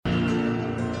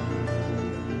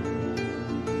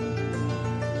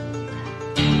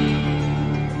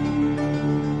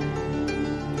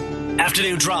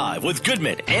Afternoon Drive with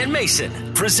Goodman and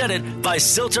Mason, presented by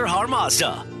Silter Har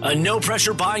Mazda. A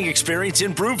no-pressure buying experience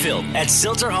in Broomfield at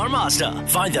Silter Har Mazda.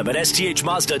 Find them at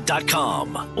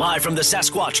sthmazda.com. Live from the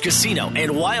Sasquatch Casino and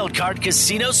Wildcard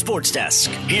Casino Sports Desk,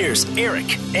 here's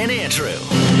Eric and Andrew.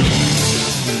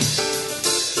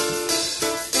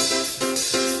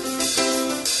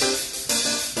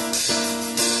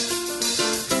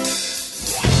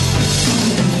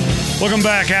 Welcome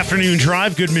back. Afternoon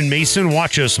Drive. Goodman Mason.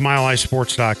 Watch us,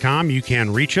 milehighsports.com. You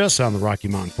can reach us on the Rocky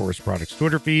Mountain Forest Products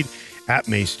Twitter feed, at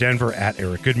Mace Denver, at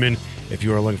Eric Goodman. If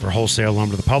you are looking for wholesale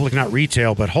lumber to the public, not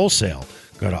retail, but wholesale,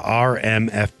 go to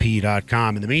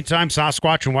rmfp.com. In the meantime,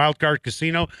 Sasquatch and Wildcard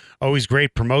Casino, always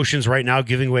great promotions right now,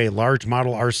 giving away a large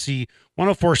model RC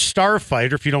 104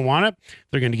 Starfighter. If you don't want it,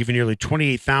 they're going to give you nearly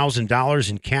 $28,000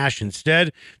 in cash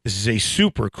instead. This is a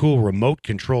super cool remote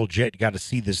control jet. You got to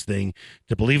see this thing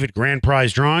to believe it. Grand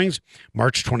prize drawings,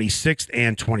 March 26th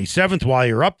and 27th. While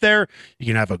you're up there, you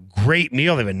can have a great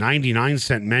meal. They have a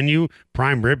 99-cent menu,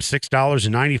 prime rib,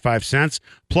 $6.95,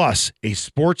 plus a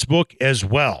sports book as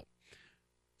well.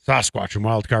 Sasquatch and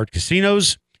Wildcard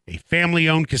Casinos, a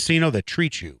family-owned casino that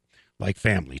treats you like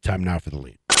family. Time now for the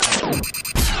lead.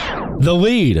 The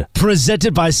Lead,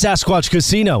 presented by Sasquatch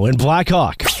Casino in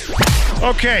Blackhawk.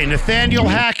 Okay, Nathaniel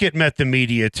Hackett met the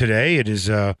media today. It is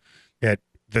at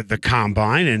the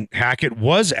Combine, and Hackett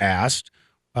was asked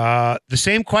the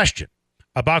same question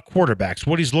about quarterbacks,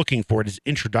 what he's looking for at his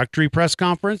introductory press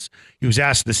conference. He was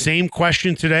asked the same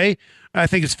question today. I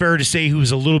think it's fair to say he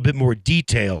was a little bit more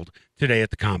detailed today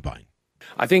at the Combine.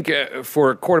 I think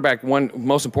for a quarterback, one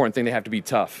most important thing, they have to be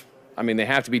tough. I mean, they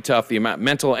have to be tough, the amount,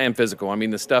 mental and physical. I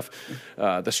mean, the stuff,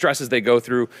 the stresses they go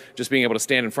through, just being able to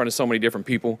stand in front of so many different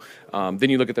people. Then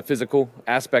you look at the physical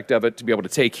aspect of it, to be able to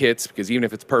take hits, because even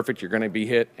if it's perfect, you're going to be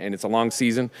hit, and it's a long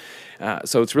season.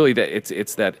 So it's really that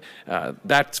it's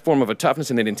that form of a toughness,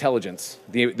 and then intelligence,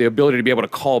 the ability to be able to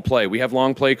call play. We have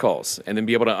long play calls, and then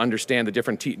be able to understand the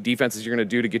different defenses you're going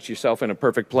to do to get yourself in a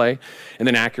perfect play, and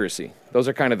then accuracy. Those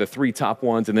are kind of the three top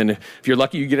ones, and then if you're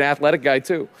lucky, you get an athletic guy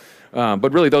too.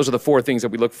 But really, those are the four things that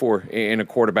we look for in a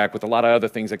quarterback, with a lot of other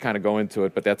things that kind of go into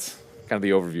it. But that's kind of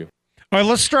the overview. All right,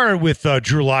 let's start with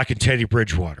Drew Lock and Teddy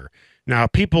Bridgewater. Now,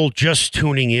 people just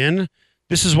tuning in,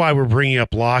 this is why we're bringing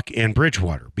up Lock and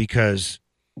Bridgewater, because,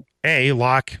 A,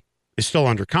 Lock is still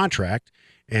under contract,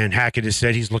 and Hackett has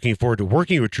said he's looking forward to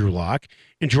working with Drew Lock.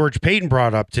 And George Paton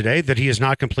brought up today that he has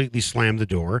not completely slammed the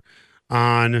door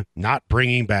on not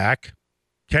bringing back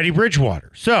Teddy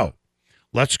Bridgewater. So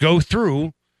let's go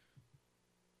through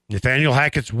Nathaniel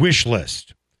Hackett's wish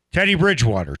list. Teddy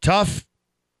Bridgewater, tough?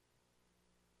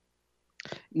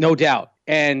 No doubt.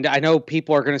 And I know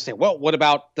people are going to say, well, what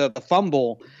about the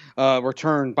fumble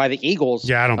return by the Eagles?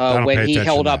 Yeah, I don't when pay he attention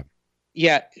held to up. that.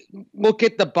 Yeah, look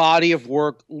at the body of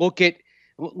work. Look at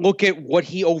what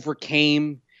he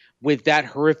overcame with that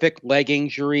horrific leg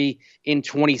injury in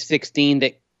 2016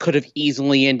 that could have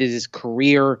easily ended his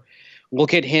career.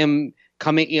 Look at him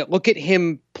look at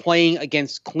him playing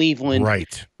against Cleveland,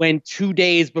 right, when 2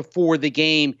 days before the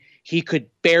game he could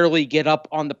barely get up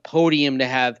on the podium to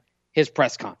have his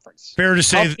press conference. Fair to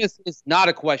say this is not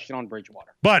a question on Bridgewater.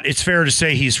 But it's fair to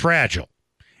say he's fragile.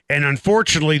 And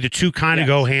unfortunately, the two kind of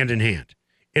go hand in hand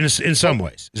in some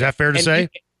ways. Is that fair to say?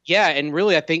 Yeah, and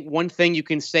really I think one thing you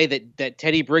can say that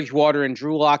Teddy Bridgewater and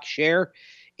Drew Lock share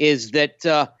is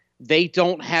that they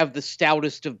don't have the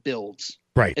stoutest of builds.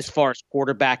 Right. As far as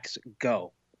quarterbacks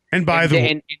go. And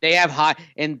they have high,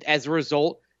 and as a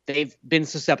result, they've been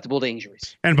susceptible to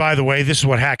injuries. And by the way, this is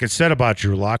what Hackett said about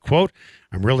Drew Lock, quote,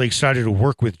 "I'm really excited to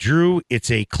work with Drew.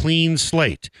 It's a clean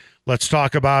slate." Let's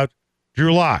talk about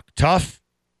Drew Lock. Tough?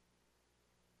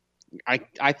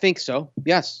 I think so.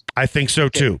 Yes. I think so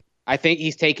too. I think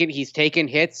he's taken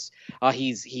hits.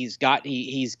 He's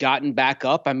gotten back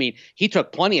up. I mean, he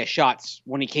took plenty of shots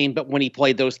when he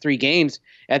played those 3 games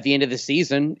at the end of the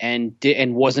season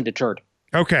and wasn't deterred.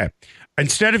 Okay.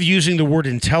 Instead of using the word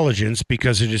intelligence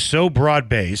because it is so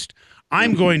broad-based,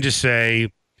 I'm going to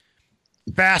say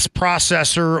fast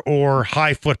processor or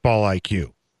high football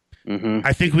IQ. Mm-hmm.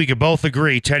 I think we could both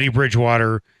agree Teddy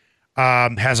Bridgewater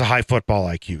has a high football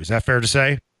IQ. Is that fair to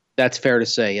say? That's fair to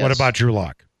say, yes. What about Drew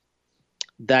Lock?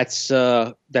 That's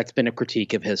been a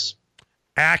critique of his.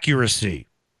 Accuracy.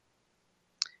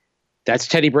 That's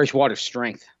Teddy Bridgewater's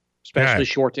strength, especially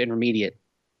short to intermediate.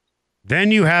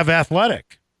 Then you have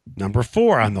athletic, number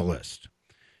 4 on the list.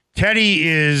 Teddy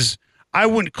is, I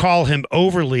wouldn't call him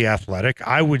overly athletic.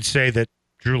 I would say that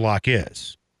Drew Lock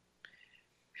is.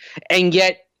 And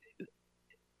yet,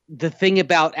 the thing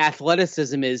about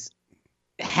athleticism is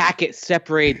Hackett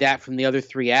separated that from the other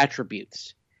 3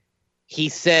 attributes. He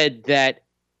said that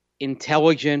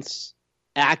intelligence,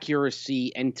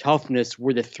 accuracy, and toughness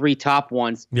were the 3 top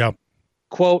ones. Yep.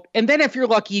 Quote, and then if you're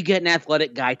lucky, you get an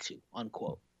athletic guy too,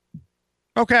 unquote.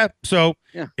 Okay. So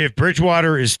if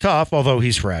Bridgewater is tough, although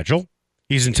he's fragile,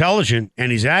 he's intelligent,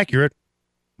 and he's accurate,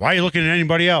 why are you looking at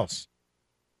anybody else?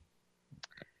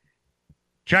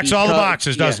 Checks all the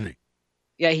boxes, doesn't he?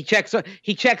 Yeah, he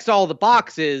checks all the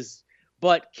boxes,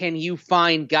 but can you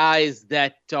find guys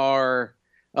that are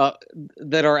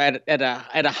at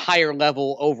a higher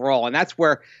level overall? And that's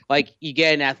where you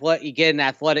get an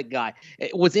athletic guy.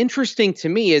 What's interesting to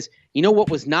me is, what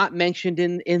was not mentioned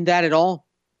in that at all?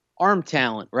 Arm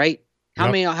talent, right?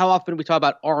 How often do we talk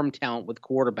about arm talent with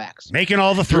quarterbacks? Making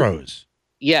all the throws.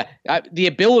 Yeah, the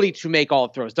ability to make all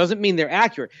throws doesn't mean they're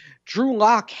accurate. Drew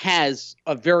Lock has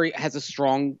a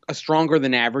stronger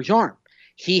than average arm.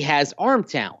 He has arm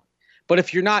talent. But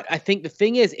if you're not, I think the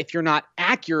thing is, if you're not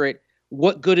accurate,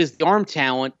 what good is the arm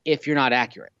talent if you're not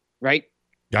accurate, right?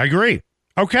 I agree.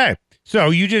 Okay.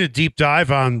 So you did a deep dive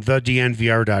on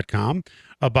thednvr.com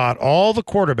about all the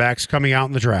quarterbacks coming out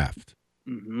in the draft.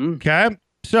 Mm-hmm. Okay.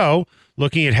 So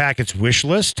looking at Hackett's wish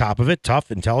list, top of it,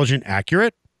 tough, intelligent,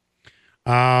 accurate.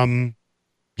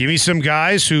 Give me some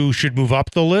guys who should move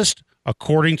up the list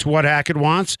according to what Hackett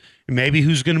wants, and maybe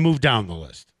who's going to move down the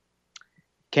list.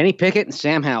 Kenny Pickett and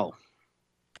Sam Howell.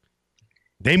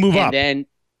 They move up. And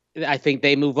then I think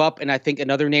they move up, and I think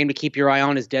another name to keep your eye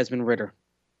on is Desmond Ridder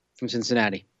from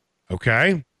Cincinnati.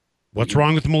 Okay. What's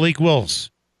wrong with Malik Willis?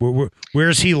 Where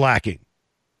is he lacking?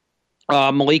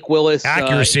 Malik Willis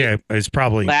accuracy is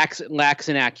probably lacks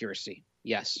in accuracy.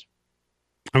 Yes.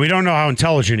 And we don't know how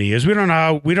intelligent he is. We don't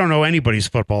know anybody's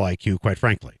football IQ, quite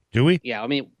frankly. Do we? Yeah, I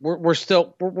mean,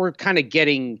 we're kind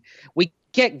of we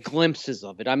get glimpses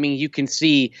of it. I mean, you can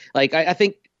see, I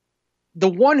think the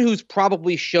one who's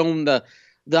probably shown the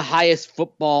highest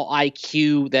football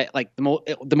IQ, that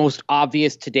the most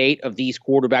obvious to date of these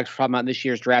quarterbacks we're talking about in this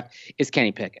year's draft, is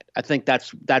Kenny Pickett. I think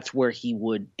that's where he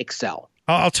would excel.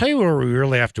 I'll tell you where we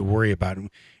really have to worry about him,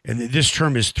 and this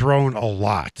term is thrown a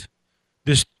lot.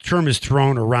 This term is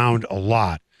thrown around a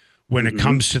lot when it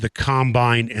comes to the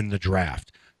combine and the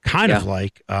draft. Kind of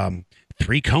like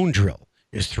 3-cone drill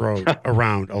is thrown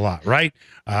around a lot, right?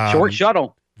 Short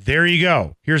shuttle. There you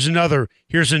go. Here's another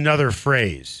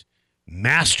phrase.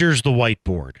 Masters the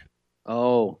whiteboard.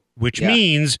 Oh. Which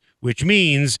means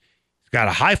he's got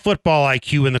a high football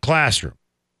IQ in the classroom.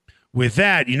 With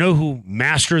that, you know who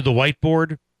mastered the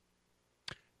whiteboard?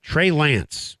 Trey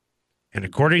Lance. And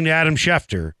according to Adam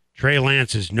Schefter, Trey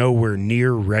Lance is nowhere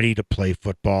near ready to play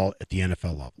football at the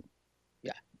NFL level.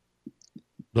 Yeah. A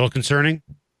little concerning?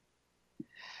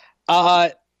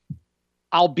 I'll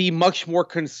be much more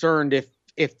concerned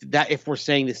if we're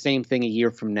saying the same thing a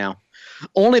year from now.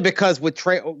 Only because with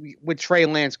Trey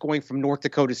Lance going from North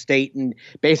Dakota State and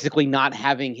basically not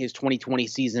having his 2020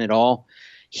 season at all,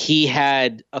 he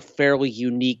had a fairly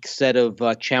unique set of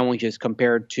challenges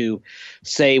compared to,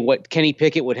 say, what Kenny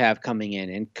Pickett would have coming in.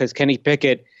 And because Kenny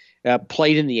Pickett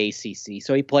played in the ACC,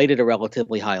 so he played at a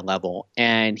relatively high level,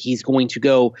 and he's going to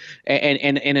go and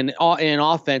in an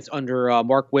offense under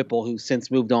Mark Whipple, who's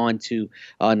since moved on to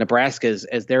Nebraska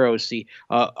as their OC,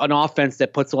 an offense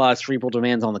that puts a lot of cerebral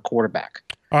demands on the quarterback.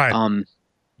 All right,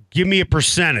 give me a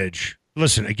percentage.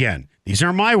 Listen, again, these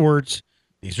aren't my words;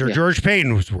 these are George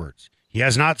Paton's words. He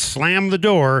has not slammed the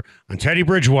door on Teddy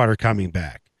Bridgewater coming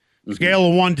back. Scale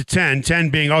of 1 to 10, 10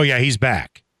 being, oh yeah, he's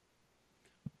back.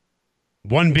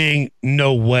 1 being,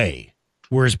 no way.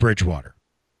 Where's Bridgewater?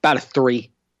 About a 3.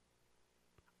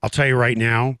 I'll tell you right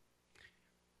now,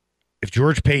 if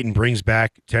George Paton brings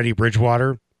back Teddy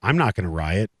Bridgewater, I'm not going to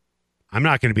riot. I'm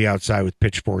not going to be outside with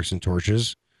pitchforks and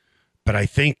torches. But I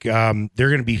think there are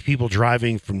going to be people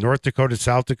driving from North Dakota,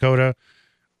 South Dakota,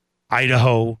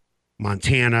 Idaho,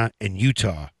 Montana, and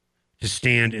Utah to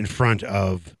stand in front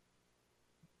of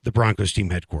the Broncos team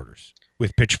headquarters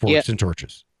with pitchforks and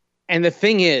torches. And the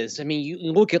thing is, I mean,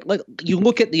 you look at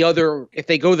the other, if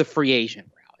they go the free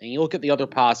agent route, and you look at the other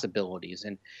possibilities,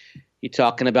 and you're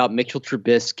talking about Mitchell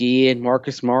Trubisky and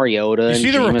Marcus Mariota. You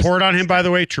see the report on him, by the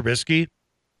way, Trubisky,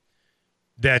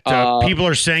 that people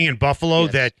are saying in Buffalo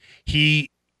that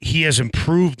he has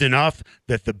improved enough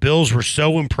that the Bills were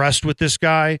so impressed with this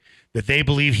guy that they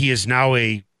believe he is now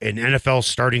an NFL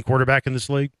starting quarterback in this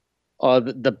league?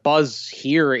 The buzz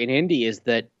here in Indy is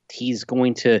that he's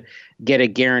going to get a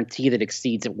guarantee that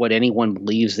exceeds what anyone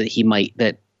believes that he might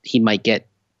get.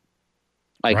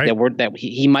 Like right.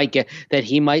 He might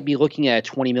be looking at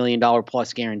a $20 million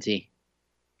plus guarantee.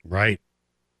 Right.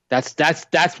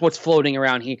 That's what's floating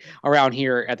around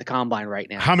here at the combine right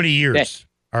now. How many years?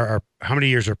 How many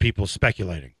years are people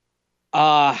speculating?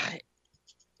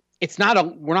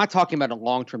 we're not talking about a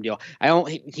long-term deal.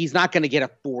 He's not going to get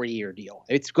a 4-year deal.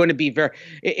 It's going to be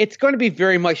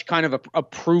very much kind of a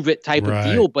prove it type of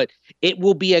deal, but it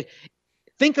will be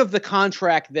think of the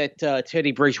contract that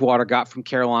Teddy Bridgewater got from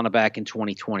Carolina back in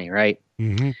 2020, right?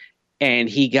 Mm-hmm. And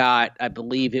he got, I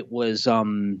believe it was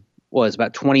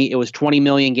about 20. It was 20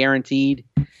 million guaranteed,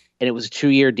 and it was a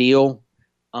 2-year deal.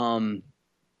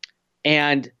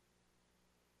 And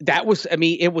that was,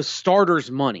 it was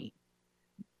starters money,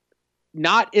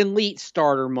 not elite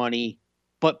starter money,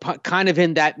 but kind of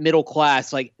in that middle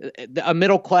class, like a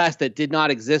middle class that did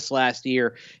not exist last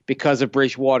year because of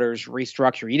Bridgewater's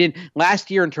restructure.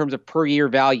 Last year in terms of per year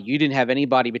value, you didn't have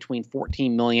anybody between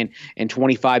 $14 million and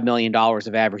 $25 million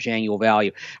of average annual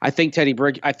value. I think Mitchell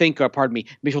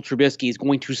Trubisky is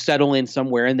going to settle in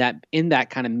somewhere in that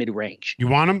kind of mid range. You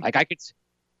want him? Like I could.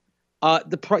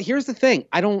 Here's the thing.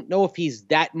 I don't know if he's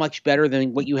that much better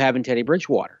than what you have in Teddy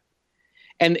Bridgewater.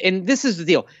 And this is the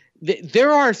deal.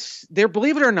 There,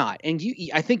 believe it or not, and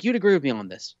I think you'd agree with me on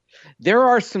this. There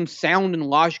are some sound and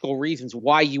logical reasons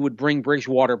why you would bring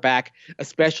Bridgewater back,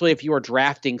 especially if you are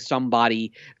drafting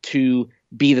somebody to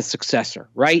be the successor,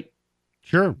 right?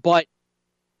 Sure. But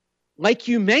like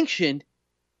you mentioned,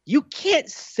 you can't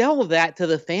sell that to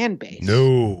the fan base.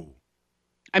 No.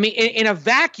 In a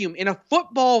vacuum, in a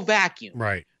football vacuum,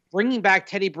 right? Bringing back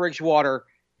Teddy Bridgewater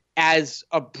as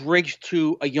a bridge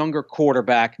to a younger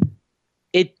quarterback,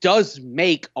 it does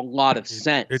make a lot of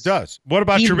sense. It does. What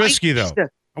about Trubisky, though?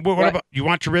 What about you?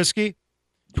 Want Trubisky?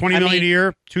 $20 million a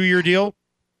year, 2-year deal?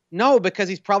 No, because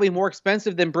he's probably more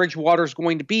expensive than Bridgewater's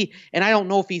going to be, and I don't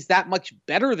know if he's that much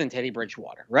better than Teddy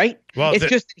Bridgewater. Right? Well,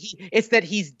 it's that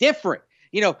he's different.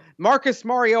 Marcus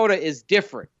Mariota is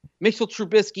different. Mitchell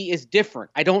Trubisky is different.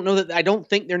 I don't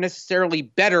think they're necessarily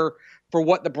better for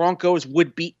what the Broncos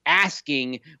would be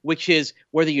asking, which is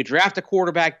whether you draft a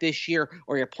quarterback this year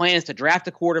or your plan is to draft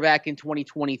a quarterback in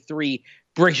 2023,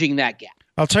 bridging that gap.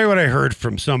 I'll tell you what I heard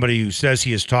from somebody who says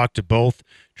he has talked to both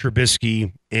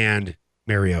Trubisky and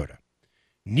Mariota.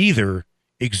 Neither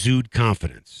exude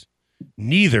confidence.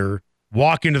 Neither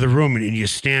walk into the room and you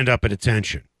stand up at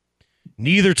attention.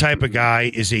 Neither type of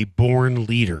guy is a born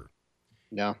leader.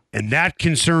 No. And that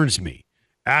concerns me,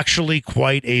 actually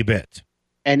quite a bit.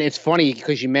 And it's funny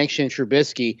because you mentioned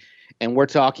Trubisky, and we're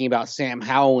talking about Sam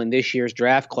Howell in this year's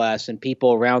draft class and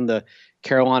people around the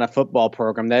Carolina football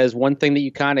program. That is one thing that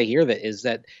you kind of hear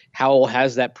that Howell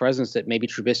has that presence that maybe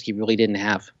Trubisky really didn't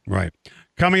have. Right.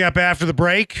 Coming up after the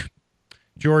break,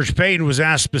 George Paton was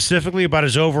asked specifically about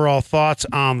his overall thoughts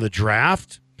on the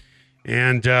draft.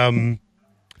 And I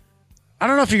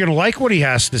don't know if you're going to like what he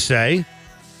has to say,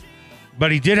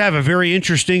 but he did have a very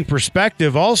interesting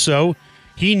perspective. Also,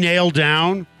 he nailed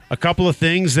down a couple of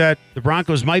things that the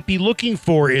Broncos might be looking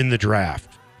for in the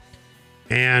draft.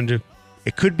 And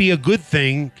it could be a good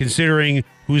thing considering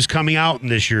who's coming out in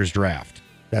this year's draft.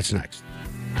 That's next.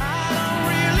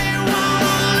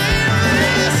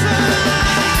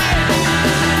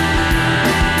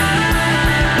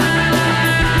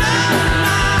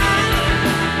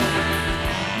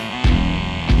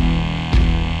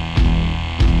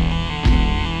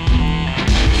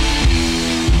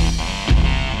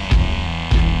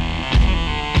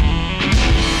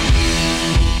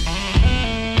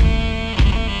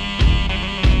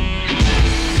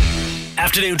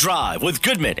 Afternoon Drive with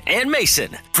Goodman and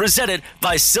Mason, presented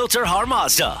by Silter Har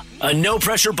Mazda. A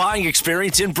no-pressure buying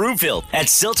experience in Broomfield at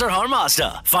Silter Har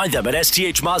Mazda. Find them at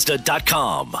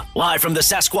sthmazda.com. Live from the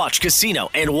Sasquatch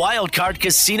Casino and Wildcard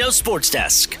Casino Sports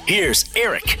Desk, here's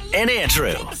Eric and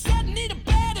Andrew.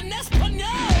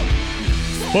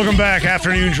 Welcome back.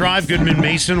 Afternoon Drive, Goodman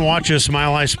Mason. Watch us,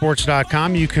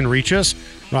 milehighsports.com. You can reach us.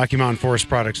 Rocky Mountain Forest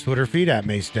Products Twitter feed at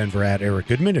Mace Denver at Eric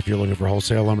Goodman. If you're looking for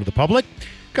wholesale lumber to the public,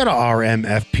 go to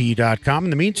rmfp.com. In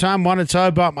the meantime, I want to tell you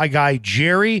about my guy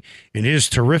Jerry and his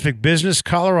terrific business,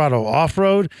 Colorado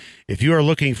Off-Road. If you are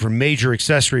looking for major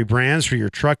accessory brands for your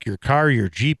truck, your car, your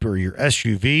Jeep, or your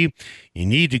SUV, you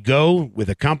need to go with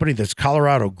a company that's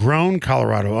Colorado grown,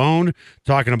 Colorado owned.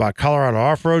 Talking about Colorado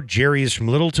Off-Road, Jerry is from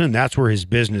Littleton. That's where his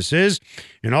business is.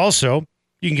 And also,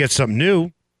 you can get something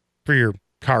new for your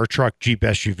car, truck, Jeep,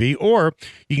 SUV, or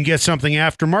you can get something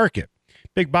aftermarket.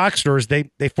 Big box stores, they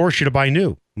force you to buy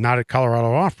new, not at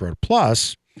Colorado Off-Road.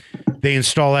 Plus, they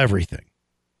install everything.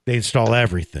 They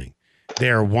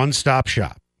are a one-stop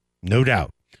shop, no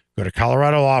doubt. Go to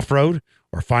Colorado Off-Road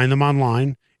or find them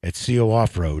online at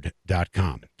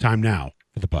cooffroad.com. Time now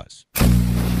for The Buzz.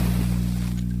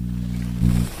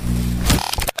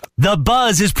 The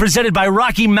Buzz is presented by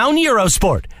Rocky Mountain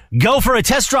Eurosport. Go for a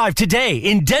test drive today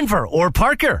in Denver or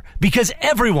Parker, because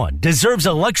everyone deserves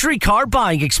a luxury car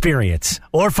buying experience.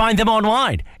 Or find them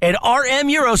online at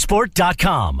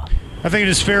rmeurosport.com. I think it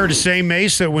is fair to say,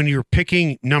 Mace, that when you're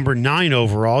picking number 9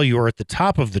 overall, you are at the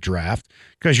top of the draft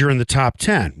because you're in the top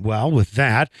 10. Well, with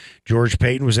that, George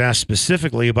Paton was asked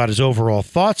specifically about his overall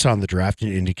thoughts on the draft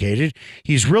and indicated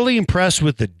he's really impressed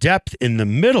with the depth in the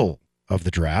middle of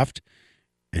the draft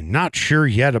and not sure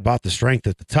yet about the strength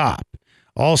at the top.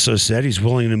 Also said he's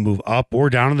willing to move up or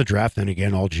down in the draft. Then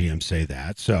again, all GMs say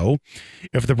that. So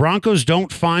if the Broncos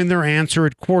don't find their answer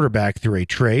at quarterback through a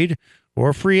trade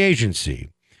or free agency,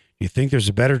 you think there's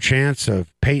a better chance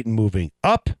of Paton moving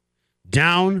up,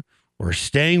 down, or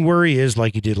staying where he is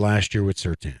like he did last year with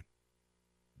Surtain?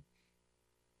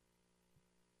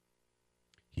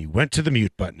 He went to the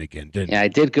mute button again, didn't he? Yeah, I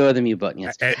did go to the mute button.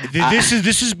 Yes.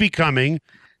 This is becoming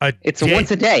a. It's once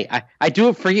a day. I do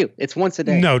it for you. It's once a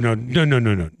day. No.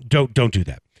 Don't do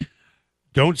that.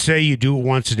 Don't say you do it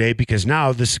once a day, because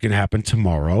now this is going to happen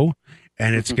tomorrow,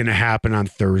 and it's going to happen on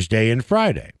Thursday and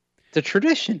Friday. It's a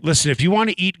tradition. Listen, if you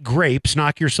want to eat grapes,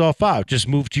 knock yourself out. Just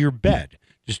move to your bed.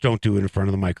 Just don't do it in front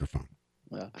of the microphone.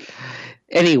 Well,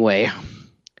 anyway,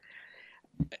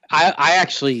 I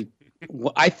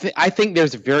think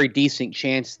there's a very decent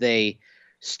chance they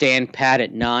stand pat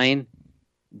at 9,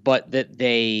 but that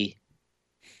they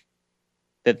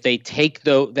take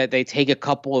a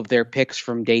couple of their picks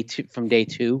from day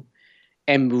two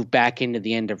and move back into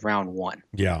the end of round 1.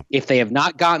 Yeah. If they have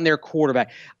not gotten their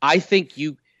quarterback, I think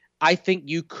you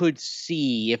could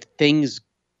see, if things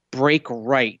break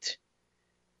right,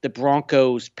 the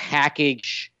Broncos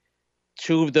package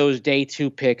 2 of those day 2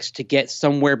 picks to get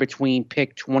somewhere between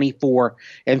pick 24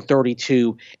 and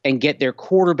 32 and get their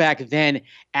quarterback then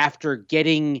after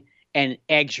getting an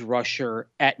edge rusher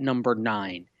at number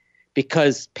 9.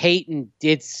 Because Paton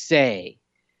did say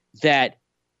that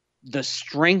the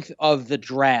strength of the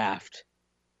draft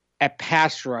at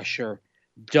pass rusher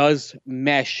does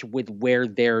mesh with where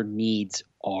their needs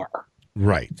are.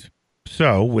 Right.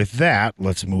 So with that,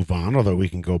 let's move on, although we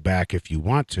can go back if you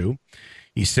want to.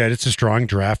 He said it's a strong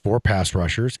draft for pass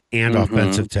rushers and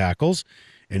offensive tackles.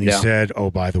 And he said,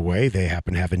 oh, by the way, they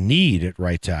happen to have a need at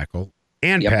right tackle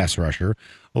and pass rusher,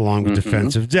 along with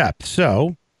defensive depth.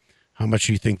 So how much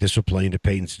do you think this will play into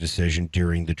Paton's decision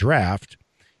during the draft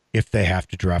if they have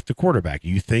to draft a quarterback?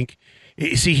 You think,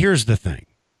 see, here's the thing.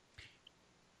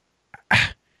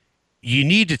 You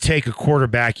need to take a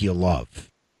quarterback you love.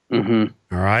 All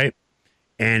right?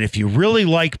 And if you really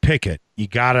like Pickett, you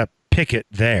got to pick it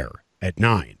there at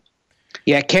 9.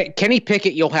 Yeah, Kenny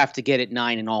Pickett, you'll have to get at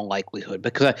 9 in all likelihood,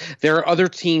 because there are other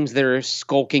teams that are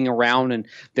skulking around, and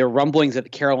there are rumblings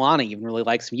that Carolina even really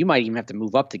likes him. You might even have to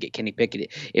move up to get Kenny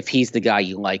Pickett if he's the guy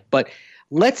you like. But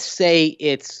let's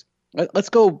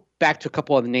go back to a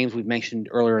couple of the names we've mentioned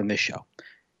earlier in this show.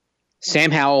 Sam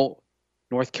Howell,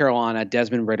 North Carolina;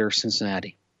 Desmond Ridder,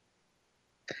 Cincinnati.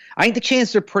 I think the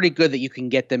chances are pretty good that you can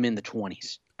get them in the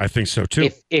 20s. I think so too.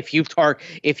 If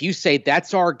you say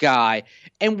that's our guy,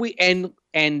 and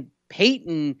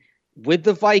Paton with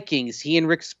the Vikings, he and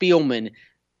Rick Spielman,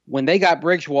 when they got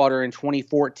Bridgewater in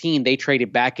 2014, they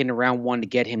traded back into round 1 to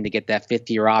get him to get that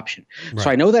 5th-year option. Right. So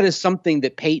I know that is something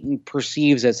that Paton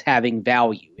perceives as having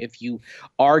value. If you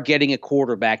are getting a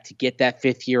quarterback to get that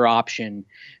 5th-year option,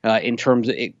 in terms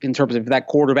of if that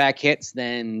quarterback hits,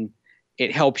 then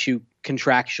it helps you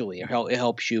contractually. It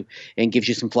helps you and gives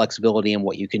you some flexibility in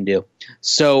what you can do.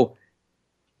 So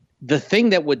the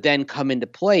thing that would then come into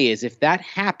play is, if that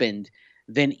happened,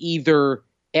 then either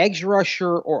edge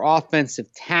rusher or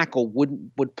offensive tackle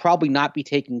would probably not be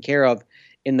taken care of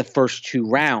in the first 2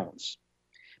 rounds,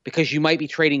 because you might be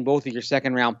trading both of your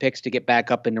second-round picks to get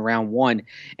back up into round 1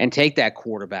 and take that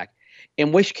quarterback.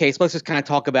 In which case, let's just kind of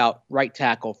talk about right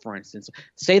tackle, for instance.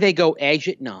 Say they go edge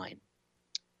at 9,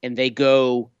 and they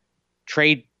go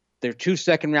trade their 2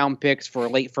 second-round picks for a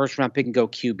late first-round pick and go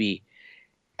QB.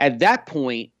 At that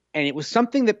point, and it was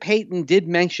something that Paton did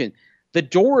mention, the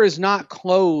door is not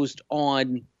closed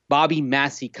on Bobby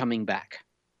Massey coming back.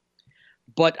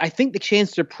 But I think the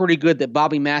chances are pretty good that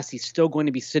Bobby Massey's still going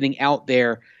to be sitting out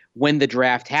there when the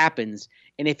draft happens.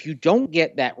 And if you don't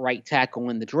get that right tackle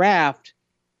in the draft,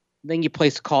 then you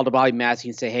place a call to Bobby Massey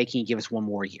and say, hey, can you give us one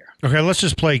more year? Okay, let's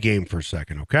just play a game for a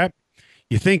second, okay?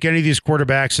 You think any of these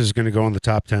quarterbacks is going to go in the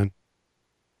top 10?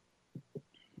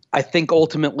 I think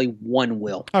ultimately one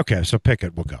will. Okay, so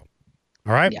Pickett will go.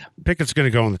 All right? Yeah. Pickett's going to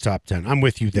go in the top 10. I'm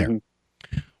with you there.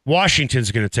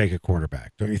 Washington's going to take a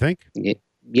quarterback, don't you think?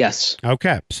 Yes.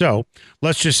 Okay, so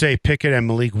let's just say Pickett and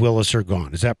Malik Willis are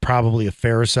gone. Is that probably a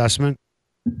fair assessment?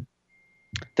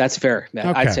 That's fair. Okay.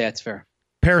 I'd say that's fair.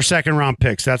 pair of second-round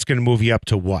picks, that's going to move you up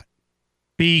to what?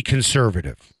 Be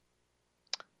conservative.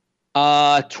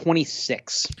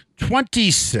 26.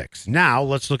 26. Now,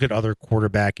 let's look at other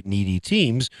quarterback-needy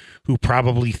teams who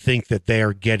probably think that they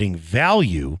are getting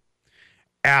value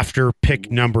after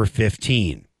pick number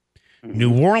 15.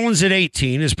 New Orleans at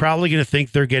 18 is probably going to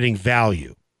think they're getting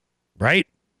value, right?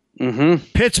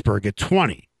 Pittsburgh at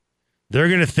 20. They're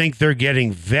going to think they're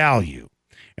getting value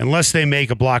unless they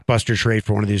make a blockbuster trade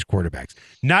for one of these quarterbacks.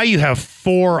 Now you have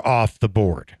 4 off the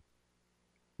board,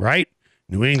 right?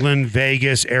 New England,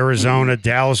 Vegas, Arizona,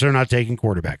 Dallas are not taking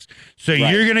quarterbacks. So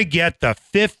you're going to get the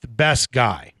 5th best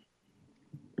guy.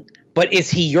 But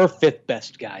is he your 5th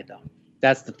best guy, though?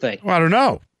 That's the thing. Well, I don't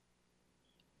know.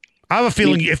 I have a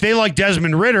feeling if they like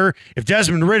Desmond Ridder, if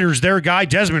Desmond Ritter's their guy,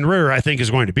 Desmond Ridder, I think,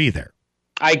 is going to be there.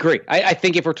 I agree. I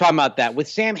think if we're talking about that, with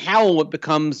Sam Howell, it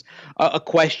becomes a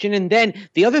question. And then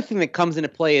the other thing that comes into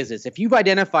play is this. If you've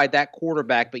identified that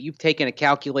quarterback, but you've taken a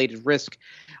calculated risk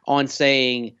on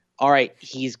saying, all right,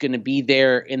 he's going to be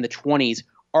there in the 20s,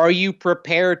 are you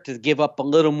prepared to give up a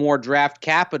little more draft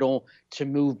capital to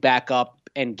move back up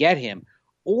and get him?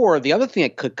 Or the other thing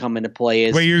that could come into play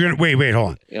is wait, hold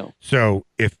on. You know, so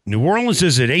if New Orleans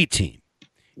is at 18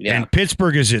 and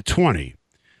Pittsburgh is at 20,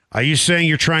 are you saying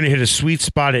you're trying to hit a sweet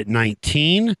spot at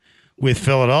 19 with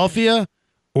Philadelphia,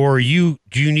 or do you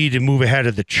need to move ahead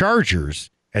of the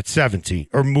Chargers at 17,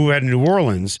 or move ahead of New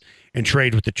Orleans and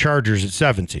trade with the Chargers at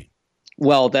 17?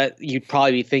 Well, that you'd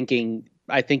probably be thinking.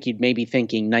 I think you'd maybe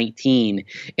thinking 19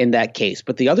 in that case.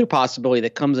 But the other possibility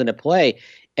that comes into play,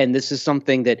 and this is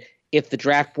something that, if the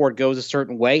draft board goes a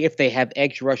certain way, if they have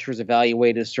edge rushers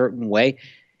evaluated a certain way,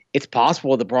 it's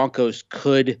possible the Broncos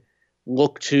could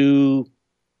look to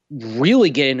really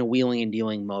get into wheeling and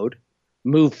dealing mode,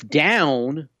 move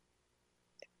down,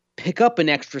 pick up an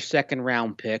extra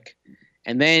second-round pick,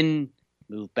 and then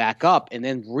move back up, and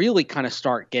then really kind of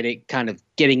start getting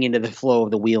into the flow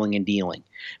of the wheeling and dealing.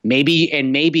 Maybe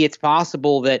it's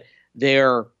possible that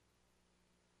they're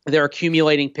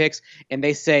accumulating picks, and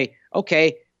they say,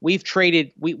 okay, we've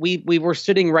traded. We were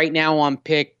sitting right now on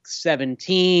pick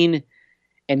 17,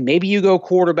 and maybe you go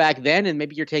quarterback then, and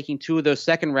maybe you're taking 2 of those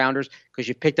second rounders because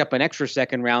you picked up an extra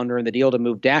second rounder in the deal to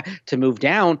move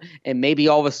down, and maybe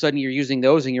all of a sudden you're using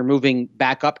those and you're moving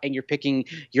back up and you're picking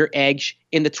your edge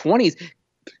in the 20s,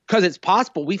 because it's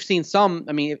possible. We've seen some.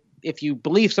 I mean, if you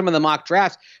believe some of the mock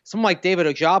drafts, someone like David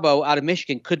Ojabo out of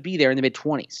Michigan could be there in the mid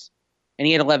 20s, and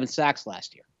he had 11 sacks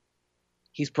last year.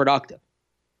 He's productive.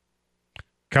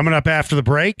 Coming up after the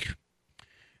break,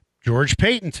 George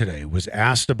Paton today was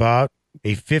asked about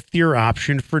a 5th-year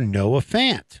option for Noah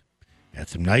Fant. Had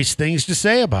some nice things to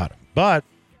say about him, but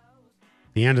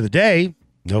at the end of the day,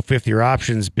 no 5th-year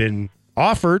option's been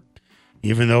offered,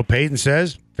 even though Paton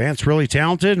says Fant's really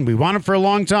talented and we want him for a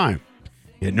long time.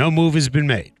 Yet no move has been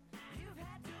made.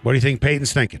 What do you think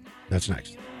Paton's thinking? That's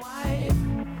next.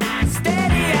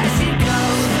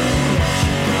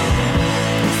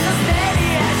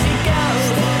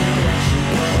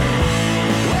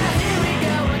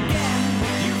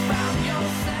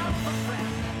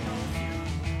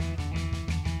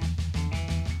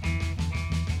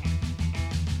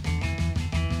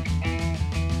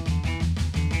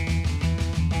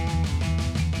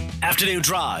 Afternoon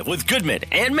Drive with Goodman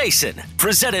and Mason,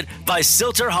 presented by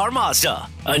Silter-Har Mazda.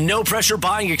 A no-pressure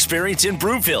buying experience in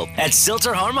Broomfield at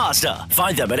Silter-Har Mazda.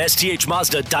 Find them at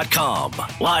sthmazda.com.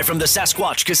 Live from the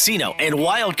Sasquatch Casino and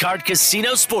Wildcard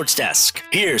Casino Sports Desk,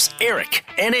 here's Eric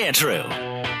and Andrew.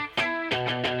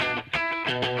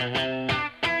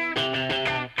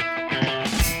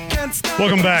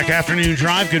 Welcome back. Afternoon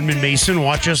Drive. Goodman Mason.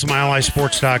 Watch us,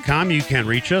 milehighsports.com. You can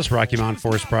reach us, Rocky Mountain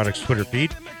Forest Products Twitter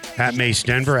feed, at Mace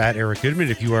Denver, at Eric Goodman.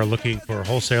 If you are looking for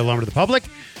wholesale lumber to the public,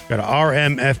 go to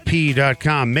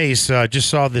rmfp.com. Mace, just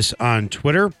saw this on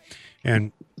Twitter,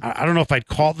 and I don't know if I'd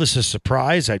call this a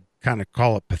surprise. I'd kind of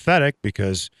call it pathetic,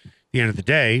 because at the end of the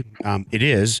day, it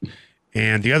is.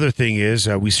 And the other thing is,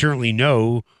 we certainly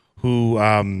know who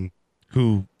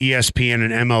ESPN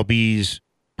and MLB's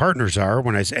partners are.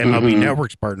 When I say MLB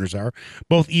Network's partners are,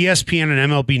 both ESPN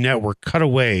and MLB Network cut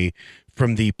away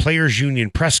from the Players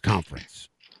Union press conference.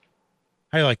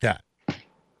 How do you like that?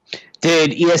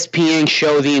 Did ESPN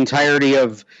show the entirety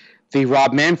of the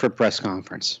Rob Manfred press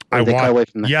conference? Cut away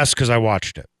from that? Yes, because I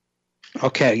watched it.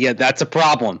 Okay, yeah, that's a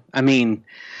problem. I mean,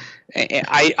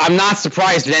 I'm not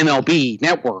surprised that MLB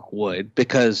Network would,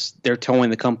 because they're towing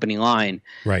the company line.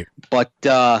 Right. But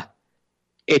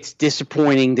it's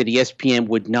disappointing that ESPN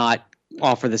would not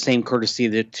offer the same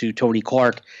courtesy to Tony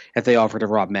Clark that they offered to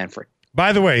Rob Manfred.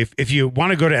 By the way, if you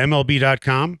want to go to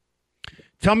MLB.com,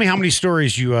 tell me how many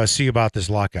stories you see about this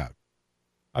lockout.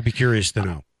 I'd be curious to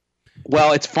know.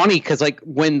 Well, it's funny because like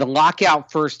when the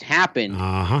lockout first happened,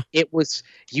 it was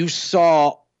you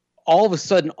saw all of a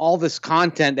sudden all this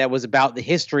content that was about the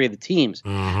history of the teams.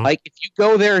 Like if you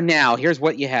go there now, here's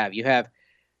what you have. You have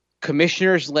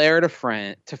commissioner's letter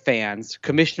to fans.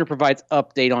 Commissioner provides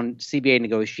update on CBA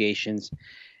negotiations.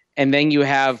 And then you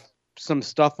have some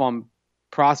stuff on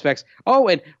prospects. Oh,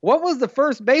 and what was the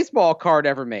first baseball card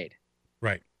ever made?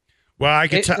 Right. Well,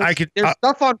 there's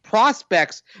stuff on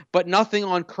prospects, but nothing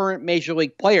on current major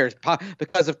league players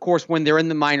because, of course, when they're in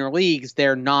the minor leagues, they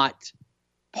are not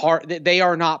part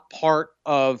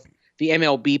of the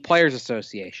MLB Players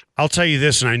Association. I'll tell you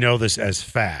this, and I know this as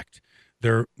fact.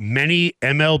 There are many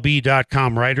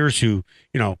MLB.com writers who,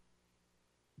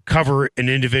 cover an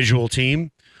individual team.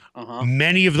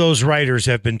 Many of those writers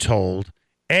have been told,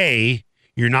 A,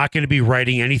 you're not going to be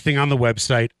writing anything on the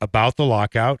website about the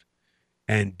lockout,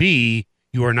 and B,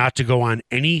 you are not to go on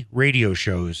any radio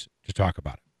shows to talk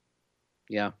about it.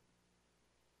 Yeah.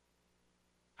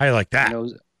 How you like that?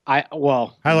 I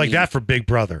like that for Big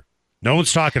Brother. No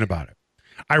one's talking about it.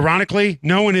 Ironically,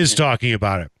 no one is talking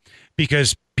about it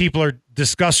because people are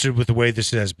disgusted with the way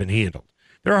this has been handled.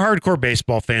 There are hardcore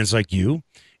baseball fans like you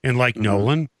and like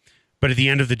Nolan, but at the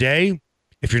end of the day,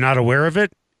 if you're not aware of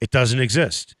it, it doesn't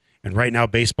exist. And right now,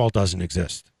 baseball doesn't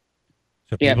exist.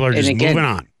 So people are just moving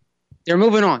on. They're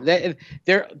moving on.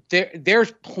 There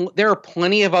are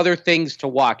plenty of other things to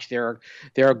watch. There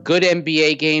are good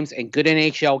NBA games and good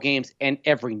NHL games, and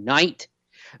every night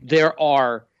there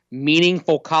are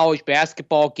meaningful college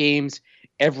basketball games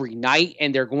every night,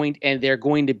 and they're going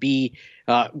to be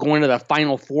going to the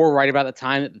Final Four right about the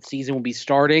time that the season will be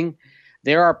starting.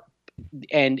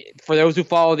 And for those who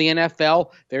follow the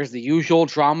NFL, there's the usual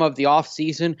drama of the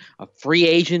offseason, of free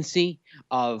agency,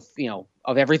 of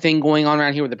everything going on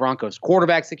around here with the Broncos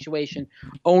quarterback situation,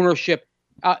 ownership.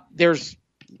 There's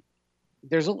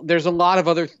a lot of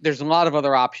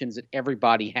other options that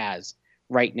everybody has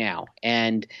right now,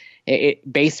 and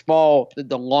baseball.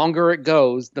 The longer it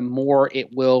goes, the more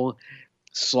it will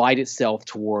slide itself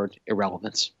toward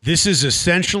irrelevance. This is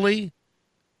essentially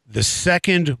the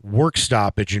second work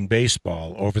stoppage in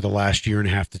baseball over the last year and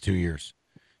a half to 2 years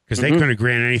because they couldn't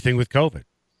grant anything with COVID.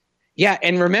 Yeah,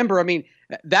 and remember, I mean,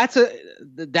 that's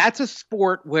a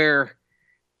sport where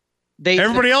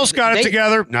everybody else got it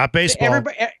together, not baseball.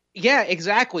 Yeah,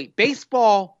 exactly.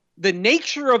 Baseball, the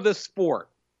nature of the sport,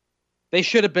 they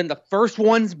should have been the first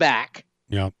ones back.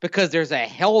 Yeah, because there's a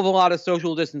hell of a lot of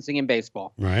social distancing in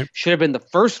baseball. Right, should have been the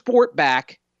first sport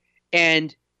back,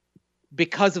 and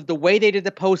because of the way they did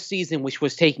the postseason, which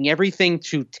was taking everything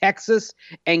to Texas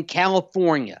and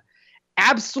California,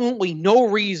 absolutely no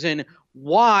reason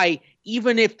why,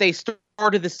 even if they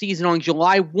started the season on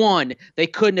July 1, they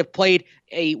couldn't have played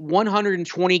a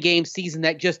 120-game season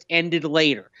that just ended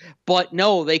later. But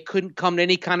no, they couldn't come to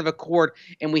any kind of accord,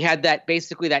 and we had that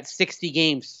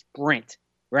 60-game sprint,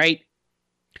 right?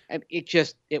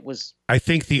 It was. I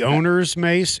think the owners,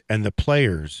 Mace, and the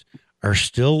players are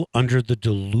still under the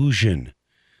delusion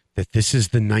that this is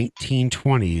the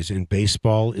 1920s and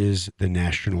baseball is the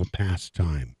national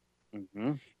pastime.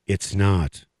 It's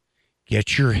not.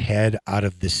 Get your head out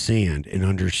of the sand and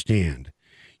understand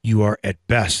you are at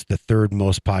best the third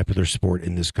most popular sport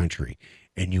in this country,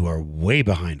 and you are way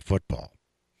behind football,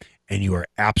 and you are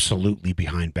absolutely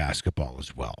behind basketball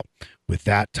as well. With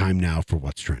that, time now for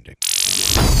What's Trending.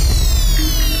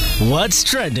 What's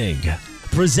Trending?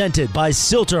 Presented by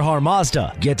Silterhar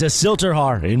Mazda. Get to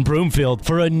Silterhar in Broomfield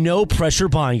for a no-pressure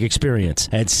buying experience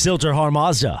at Silterhar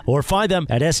Mazda, or find them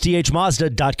at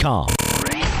sthmazda.com.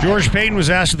 George Paton was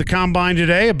asked at the Combine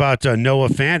today about Noah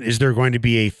Fant. Is there going to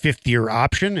be a fifth-year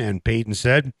option? And Paton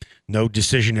said no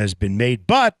decision has been made,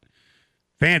 but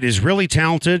Fant is really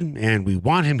talented, and we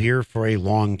want him here for a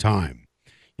long time.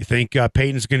 You think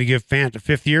Paton's going to give Fant a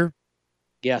fifth year?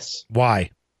 Yes.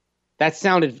 Why? That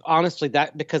sounded, honestly,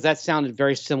 because that sounded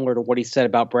very similar to what he said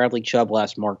about Bradley Chubb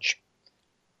last March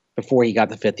before he got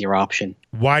the fifth-year option.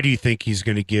 Why do you think he's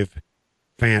going to give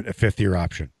Fant a fifth-year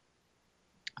option?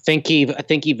 I think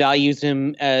he values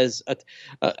him as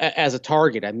a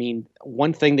target. I mean,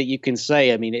 one thing that you can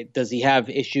say, I mean, does he have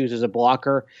issues as a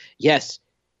blocker? Yes.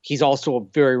 He's also a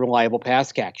very reliable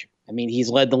pass catcher. I mean, he's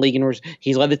led the league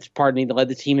led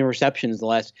the team in receptions the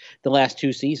last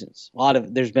two seasons.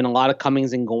 There's been a lot of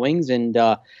comings and goings, and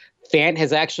Fant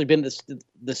has actually been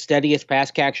the steadiest pass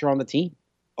catcher on the team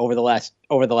over the last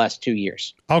 2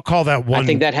 years. I'll call that one. I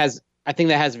think that has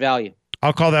value.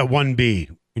 I'll call that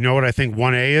 1B. You know what I think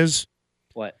 1A is?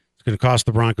 What? It's going to cost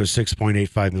the Broncos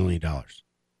 $6.85 million,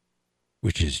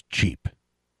 which is cheap.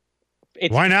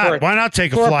 Why not? Why not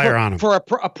take a flyer on him? For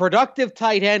a productive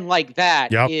tight end like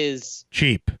that is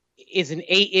cheap.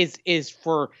 Is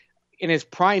for in his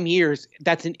prime years,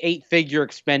 that's an 8-figure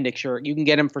expenditure. You can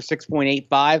get him for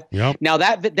 6.85. Yep. Now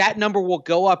that number will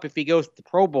go up if he goes to the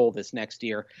Pro Bowl this next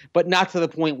year, but not to the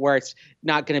point where it's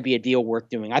not going to be a deal worth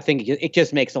doing. I think it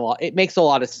just makes a lot. It makes a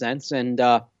lot of sense, and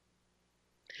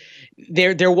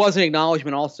there was an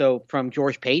acknowledgement also from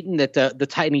George Paton that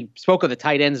he spoke of the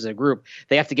tight ends as a group.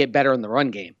 They have to get better in the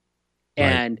run game,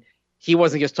 and he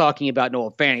wasn't just talking about Noah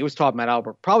Fant. He was talking about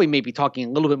Albert, probably maybe talking a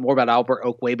little bit more about Albert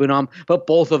Okwuegbunam, but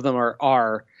both of them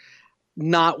are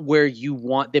not where you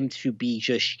want them to be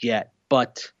just yet.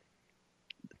 But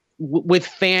with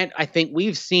Fant, I think we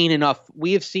have seen enough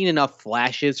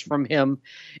flashes from him,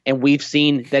 and we've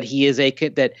seen that he is a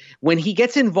kid that when he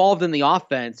gets involved in the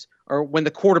offense, or when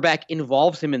the quarterback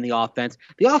involves him in the offense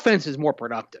is more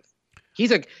productive. He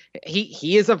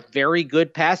is a very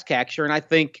good pass catcher, and I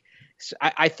think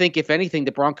if anything,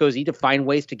 the Broncos need to find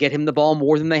ways to get him the ball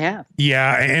more than they have.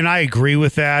 Yeah, and I agree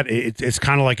with that. It's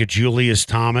kind of like a Julius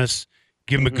Thomas.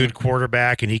 Give him a good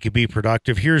quarterback, and he could be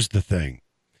productive. Here's the thing.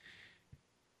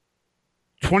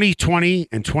 2020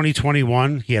 and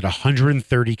 2021, he had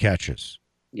 130 catches.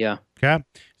 Yeah. Okay?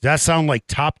 Does that sound like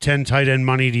top 10 tight end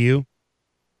money to you?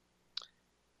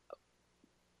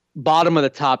 Bottom of the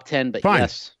top 10, but fine.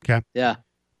 Yes. Okay. Yeah.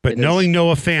 But knowing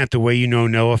Noah Fant the way you know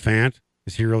Noah Fant,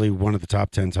 is he really one of the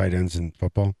top 10 tight ends in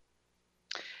football?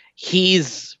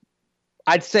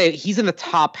 I'd say he's in the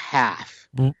top half.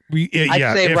 I'd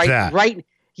say right.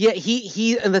 Yeah,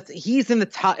 he's in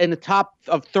the top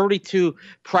of 32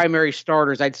 primary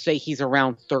starters. I'd say he's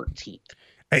around 13th.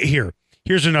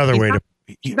 Here's another way to.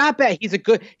 He's not bad. He's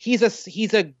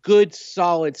a good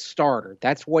solid starter.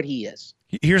 That's what he is.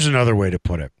 Here's another way to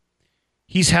put it.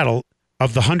 He's had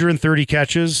of the 130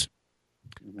 catches,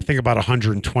 I think about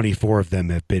 124 of them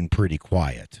have been pretty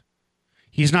quiet.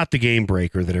 He's not the game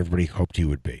breaker that everybody hoped he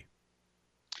would be.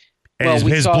 And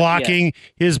his blocking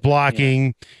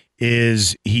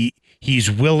is he's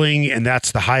willing, and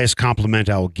that's the highest compliment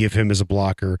I will give him as a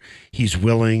blocker. He's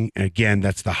willing, and again,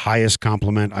 that's the highest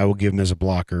compliment I will give him as a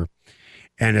blocker.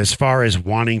 And as far as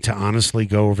wanting to honestly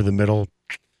go over the middle,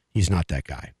 he's not that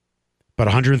guy. But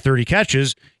 130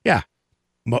 catches, yeah.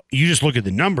 You just look at the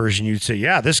numbers and you'd say,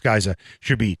 yeah, this guy's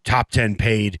should be top 10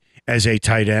 paid as a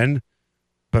tight end.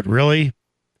 But really,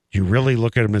 you really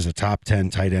look at him as a top 10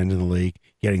 tight end in the league,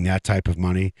 getting that type of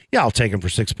money. Yeah, I'll take him for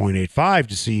 6.85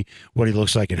 to see what he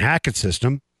looks like in Hackett's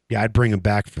system. Yeah, I'd bring him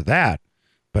back for that.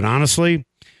 But honestly,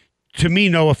 to me,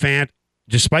 Noah Fant,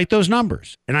 despite those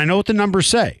numbers, and I know what the numbers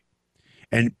say,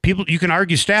 and people, you can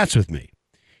argue stats with me.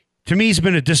 To me, he's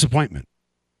been a disappointment.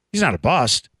 He's not a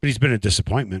bust, but he's been a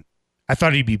disappointment. I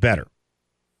thought he'd be better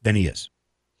than he is.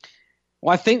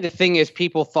 Well, I think the thing is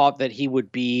people thought that he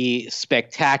would be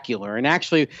spectacular. And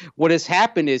actually what has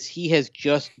happened is he has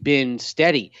just been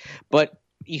steady. But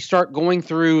you start going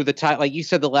through the time, like you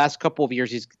said, the last couple of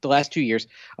years, the last 2 years,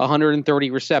 130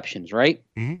 receptions, right?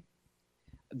 Mm-hmm.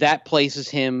 That places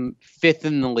him 5th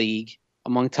in the league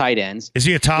among tight ends. Is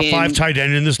he a top 5 tight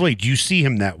end in this league? Do you see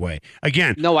him that way?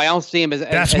 Again, no, I don't see him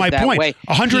that's my point. Way.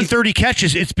 130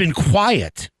 catches, it's been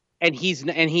quiet. And he's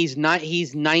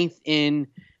ninth in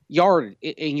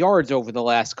yards over the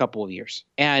last couple of years.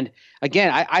 And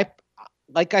again, I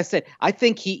like I said, I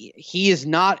think he is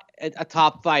not a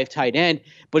top 5 tight end,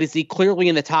 but is he clearly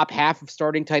in the top half of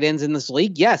starting tight ends in this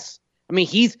league? Yes. I mean,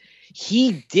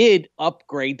 he did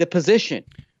upgrade the position.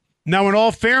 Now, in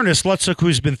all fairness, let's look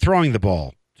who's been throwing the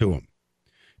ball to him.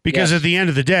 Because at the end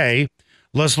of the day,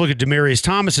 let's look at Demaryius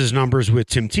Thomas's numbers with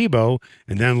Tim Tebow,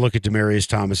 and then look at Demaryius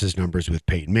Thomas's numbers with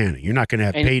Peyton Manning. You're not going to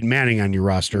have Peyton Manning on your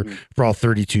roster for all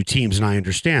 32 teams, and I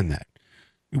understand that.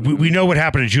 We know what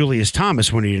happened to Julius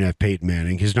Thomas when he didn't have Peyton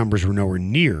Manning. His numbers were nowhere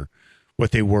near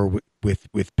what they were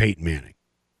with Peyton Manning.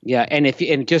 Yeah,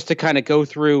 and just to kind of go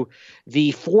through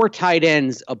the 4 tight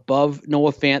ends above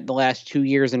Noah Fant the last 2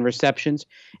 years in receptions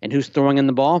and who's throwing in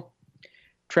the ball,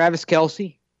 Travis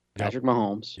Kelce, Patrick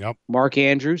Mahomes, Mark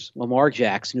Andrews, Lamar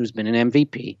Jackson, who's been an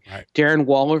MVP, Darren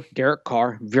Waller, Derek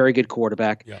Carr, very good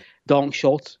quarterback, Dalton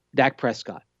Schultz, Dak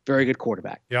Prescott, very good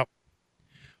quarterback. Yep.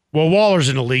 Well, Waller's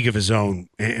in a league of his own,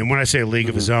 and when I say a league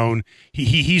of his own,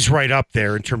 he's right up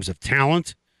there in terms of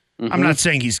talent. I'm not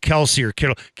saying he's Kelce or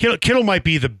Kittle. Kittle might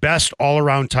be the best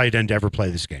all-around tight end to ever play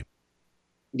this game.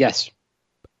 Yes.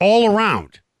 All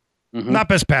around. Not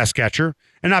best pass catcher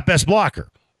and not best blocker.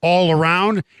 All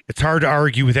around, it's hard to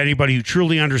argue with anybody who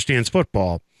truly understands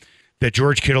football that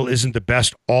George Kittle isn't the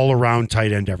best all-around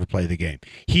tight end to ever play the game.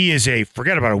 He is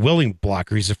forget about a willing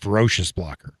blocker, he's a ferocious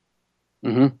blocker.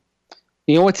 You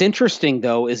know what's interesting,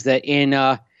 though, is that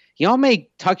in You know how many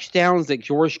touchdowns that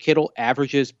George Kittle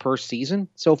averages per season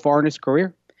so far in his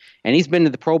career? And he's been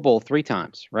to the Pro Bowl 3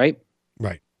 times, right?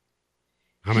 Right.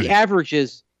 How many?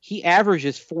 He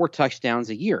averages 4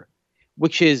 touchdowns a year,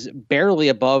 which is barely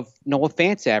above Noah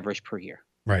Fant's average per year.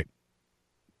 Right.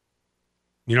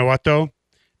 You know what, though?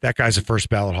 That guy's a first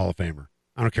ballot Hall of Famer.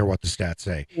 I don't care what the stats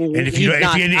say. And if you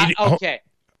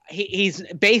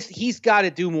he's got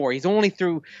to do more. He's only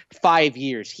through 5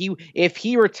 years. If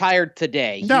he retired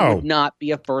today, he would not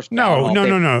be a first ballot.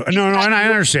 No. And I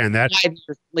understand that. 5 years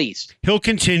at least. He'll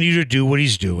continue to do what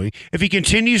he's doing. If he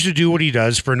continues to do what he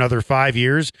does for another 5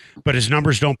 years, but his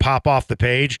numbers don't pop off the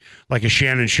page like a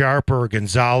Shannon Sharpe or a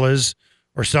Gonzalez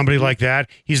or somebody like that,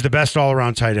 he's the best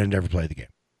all-around tight end to ever play the game.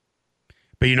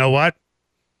 But you know what?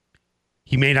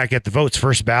 He may not get the votes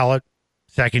first ballot,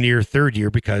 second year, third year,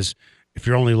 because if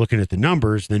you're only looking at the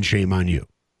numbers, then shame on you.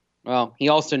 Well, he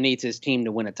also needs his team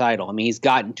to win a title. I mean, he's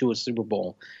gotten to a Super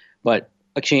Bowl, but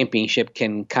a championship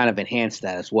can kind of enhance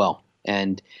that as well.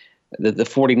 And the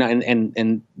 49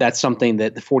 and that's something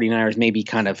that the 49ers may be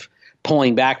kind of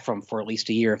pulling back from for at least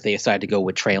a year if they decide to go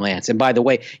with Trey Lance. And by the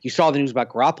way, you saw the news about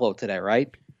Garoppolo today, right?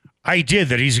 I did,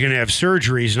 that he's going to have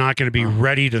surgery. He's not going to be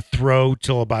ready to throw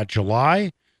till about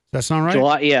July. That's not right?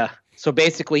 July, yeah. So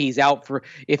basically he's out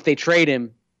if they trade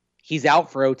him, he's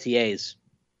out for OTAs.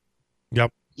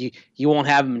 Yep. You won't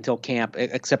have him until camp,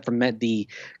 except for the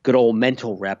good old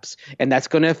mental reps. And that's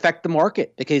going to affect the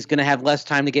market because he's going to have less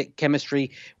time to get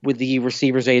chemistry with the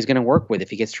receivers that he's going to work with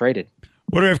if he gets traded.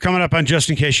 What do we have coming up on Just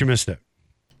in Case You Missed It?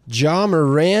 Ja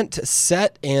Morant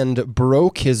set and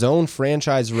broke his own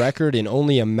franchise record in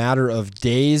only a matter of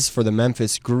days for the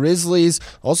Memphis Grizzlies.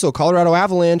 Also, Colorado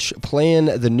Avalanche playing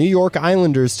the New York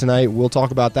Islanders tonight. We'll talk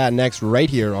about that next right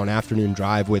here on Afternoon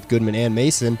Drive with Goodman and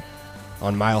Mason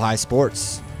on Mile High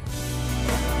Sports.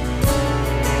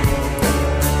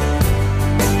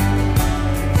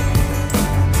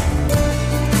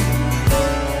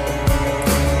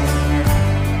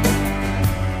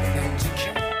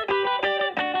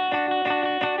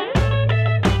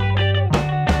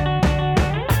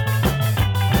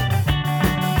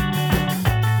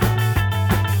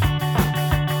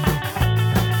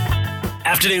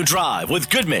 Afternoon Drive with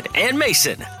Goodman and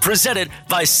Mason, presented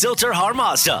by Silter Har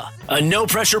Mazda. A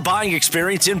no-pressure buying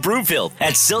experience in Broomfield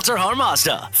at Silter Har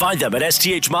Mazda. Find them at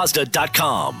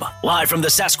sthmazda.com. Live from the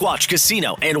Sasquatch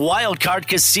Casino and Wildcard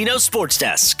Casino Sports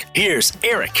Desk, here's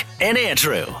Eric and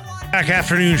Andrew. Back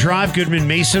Afternoon Drive, Goodman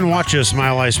Mason. Watch us,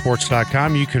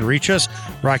 milehighsports.com. You can reach us,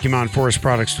 Rocky Mountain Forest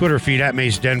Products Twitter feed at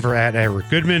Mace Denver at Eric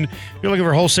Goodman. If you're looking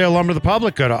for wholesale lumber to the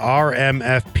public, go to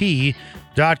rmfp.com.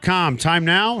 Time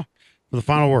now for the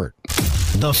final word.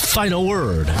 The final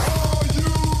word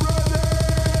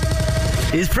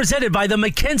is presented by the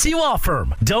McKenzie Law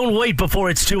Firm. Don't wait before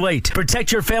it's too late.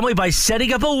 Protect your family by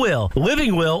setting up a will,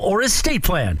 living will, or estate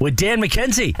plan with Dan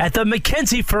McKenzie at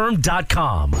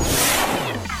themckenziefirm.com.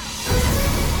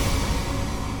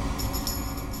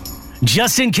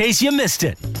 Just in case you missed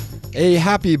it. A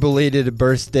happy belated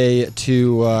birthday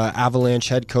to Avalanche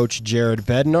head coach Jared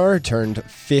Bednar. Turned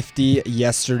 50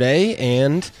 yesterday,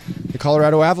 and the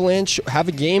Colorado Avalanche have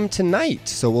a game tonight.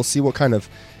 So we'll see what kind of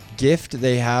gift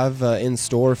they have in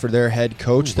store for their head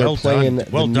coach. They're playing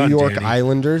the New York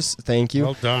Islanders. Thank you.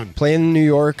 Well done. Playing the New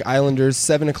York Islanders,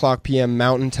 7 o'clock p.m.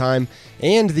 Mountain Time.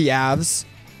 And the Avs,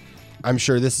 I'm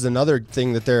sure this is another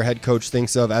thing that their head coach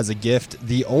thinks of as a gift,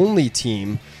 the only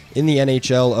team in the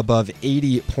NHL above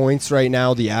 80 points right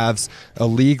now. The Avs, a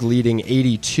league-leading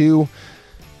 82.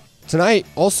 Tonight,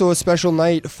 also a special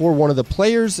night for one of the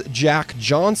players, Jack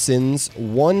Johnson's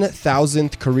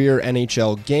 1,000th career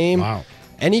NHL game. Wow.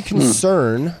 Any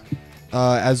concern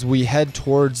as we head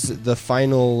towards the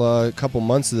final couple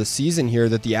months of the season here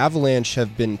that the Avalanche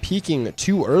have been peaking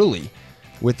too early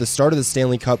with the start of the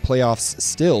Stanley Cup playoffs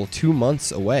still 2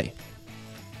 months away?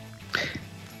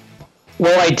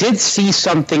 Well, I did see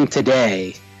something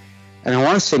today, and I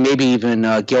want to say maybe even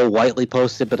Gil Whiteley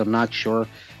posted, but I'm not sure.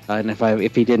 And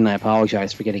if he didn't, I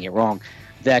apologize for getting it wrong.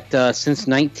 That since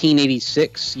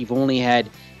 1986, you've only had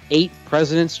 8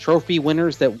 President's Trophy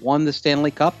winners that won the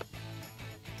Stanley Cup.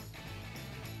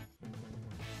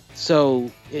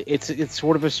 So it's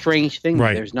sort of a strange thing.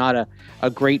 Right. There's not a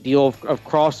great deal of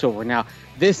crossover. Now,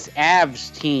 this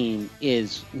Avs team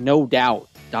is no doubt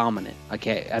dominant.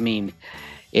 Okay, I mean,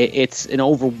 it's an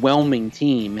overwhelming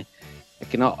team.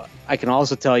 I can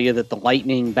also tell you that the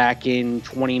Lightning back in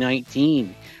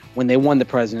 2019, when they won the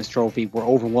President's Trophy, were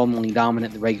overwhelmingly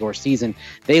dominant in the regular season.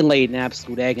 They laid an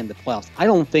absolute egg in the playoffs. I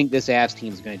don't think this Avs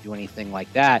team is going to do anything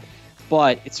like that,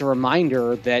 but it's a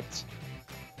reminder that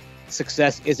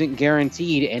success isn't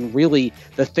guaranteed. And really,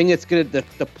 the thing that's going to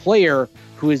the player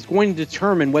who is going to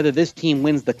determine whether this team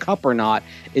wins the cup or not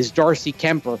is Darcy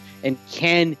Kemper. And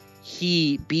can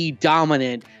he be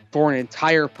dominant for an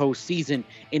entire postseason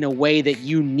in a way that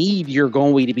you need your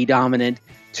goalie to be dominant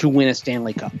to win a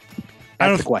Stanley Cup?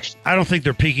 That's the question. I don't think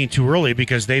they're peaking too early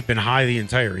because they've been high the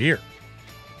entire year.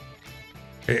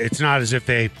 It's not as if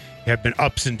they have been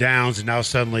ups and downs and now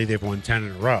suddenly they've won 10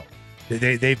 in a row.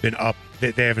 They've been up.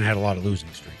 They haven't had a lot of losing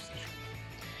streaks this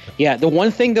year. Yeah, the one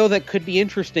thing, though, that could be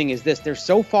interesting is this. They're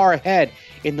so far ahead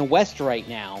in the West right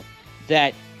now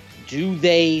that do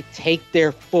they take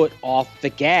their foot off the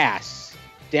gas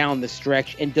down the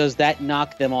stretch, and does that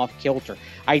knock them off kilter?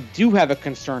 I do have a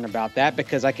concern about that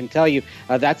because I can tell you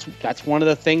that's one of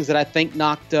the things that I think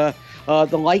knocked the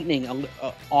Lightning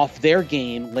off their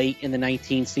game late in the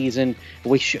 19 season,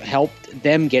 which helped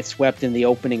them get swept in the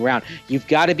opening round. You've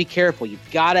got to be careful.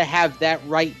 You've got to have that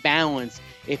right balance.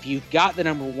 If you've got the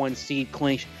number one seed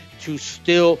clinch, to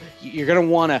still, you're going to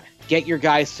want to get your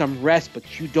guys some rest,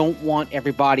 but you don't want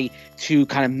everybody to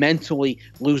kind of mentally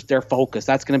lose their focus.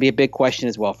 That's going to be a big question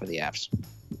as well for the Avs.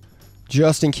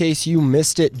 Just in case you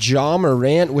missed it, Ja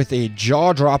Morant with a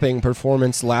jaw-dropping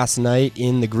performance last night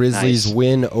in the Grizzlies'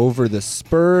 win over the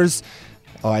Spurs.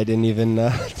 Oh, I didn't even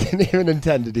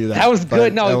intend to do that. That was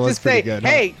good. No, was just say, good,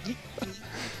 hey,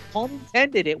 pun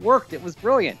intended. It worked. It was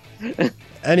brilliant.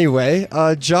 Anyway,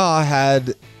 Ja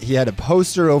had a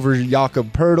poster over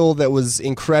Jakob Poeltl that was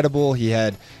incredible. He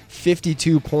had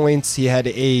 52 points. He had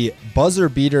a buzzer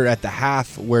beater at the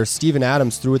half where Steven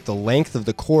Adams threw it the length of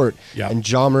the court, and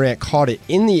Ja Morant caught it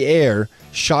in the air,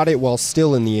 shot it while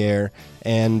still in the air,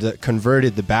 and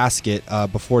converted the basket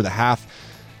before the half.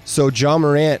 So Ja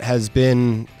Morant has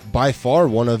been by far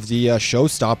one of the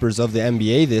showstoppers of the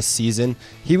NBA this season.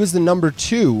 He was the number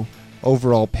 2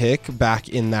 overall pick back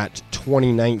in that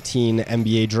 2019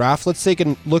 NBA draft. Let's take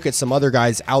a look at some other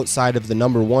guys outside of the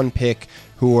number 1 pick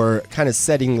who are kind of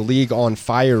setting the league on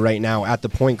fire right now at the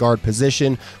point guard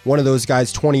position. One of those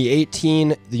guys,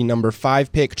 2018, the number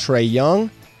 5 pick, Trae Young.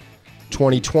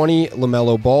 2020,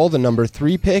 LaMelo Ball, the number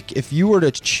 3 pick. If you were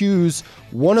to choose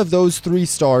one of those 3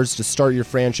 stars to start your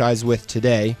franchise with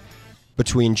today,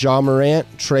 between Ja Morant,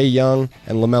 Trae Young,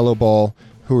 and LaMelo Ball,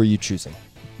 who are you choosing?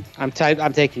 I'm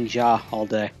taking Ja all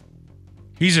day.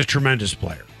 He's a tremendous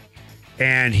player,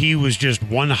 and he was just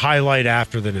one highlight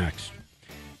after the next.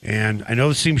 And I know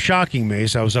this seems shocking,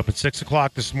 Mace. I was up at 6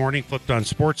 o'clock this morning, flipped on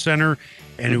SportsCenter,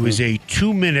 and it was a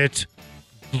 2-minute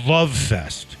love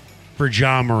fest for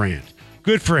Ja Morant.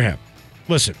 Good for him.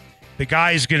 Listen, the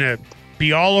guy's going to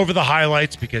be all over the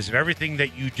highlights because of everything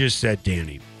that you just said,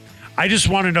 Danny. I just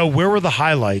want to know, where were the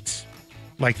highlights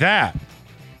like that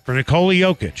for Nikola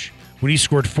Jokic when he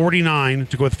scored 49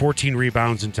 to go with 14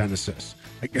 rebounds and 10 assists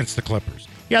against the Clippers?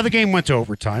 Yeah, the game went to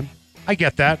overtime. I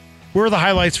get that. Where are the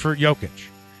highlights for Jokic?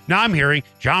 Now I'm hearing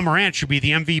Ja Morant should be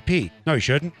the MVP. No, he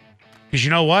shouldn't. Because you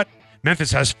know what?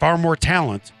 Memphis has far more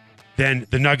talent than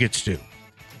the Nuggets do.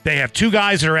 They have 2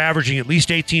 guys that are averaging at least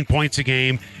 18 points a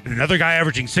game and another guy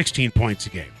averaging 16 points a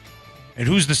game. And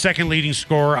who's the second leading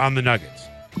scorer on the Nuggets?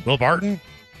 Will Barton?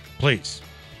 Please,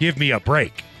 give me a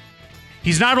break. Jokic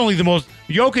is not only the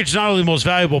most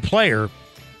valuable player,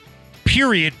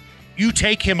 period. You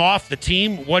take him off the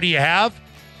team, what do you have?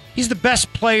 He's the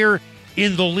best player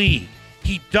in the league.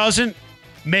 He doesn't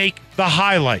make the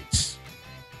highlights.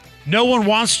 No one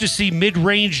wants to see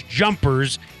mid-range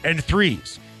jumpers and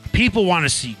threes. People want to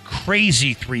see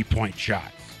crazy three-point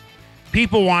shots.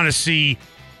 People want to see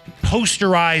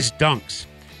posterized dunks.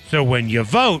 So when you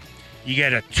vote, you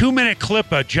get a 2-minute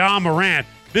clip of Ja Morant.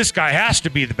 This guy has to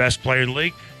be the best player in the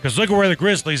league because look at where the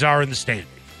Grizzlies are in the standings.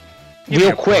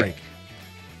 Real quick,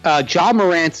 Ja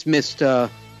Morant's missed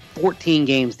 14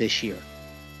 games this year.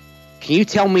 Can you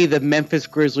tell me the Memphis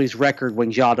Grizzlies record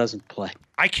when Ja doesn't play?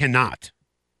 I cannot.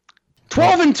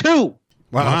 12-2.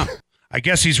 Wow. I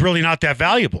guess he's really not that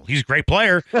valuable. He's a great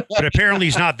player, but apparently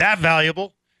he's not that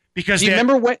valuable because they're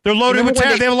loaded with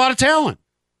talent. They have a lot of talent.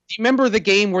 Do you remember the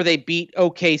game where they beat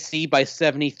OKC by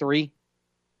 73?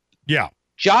 Yeah.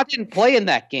 Ja didn't play in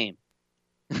that game.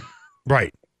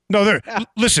 Right. No,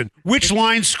 listen, which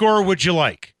line score would you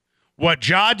like? What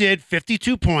Ja did,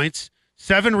 52 points,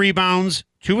 7 rebounds,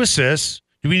 2 assists.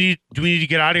 Do we need to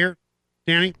get out of here,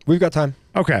 Danny? We've got time.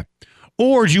 Okay.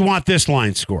 Or do you want this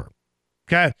line score?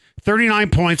 Okay. 39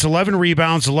 points, 11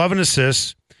 rebounds, 11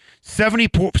 assists,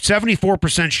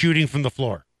 74% shooting from the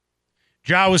floor.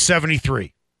 Ja was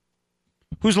 73.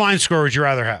 Whose line score would you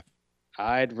rather have?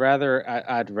 I'd rather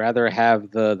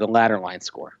have the latter line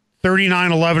score.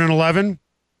 39, 11, and 11?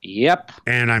 Yep.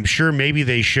 And I'm sure maybe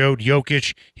they showed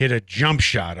Jokic hit a jump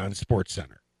shot on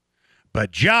SportsCenter.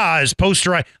 But Ja is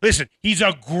posterized. Listen, he's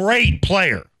a great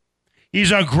player.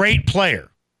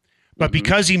 But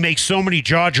because he makes so many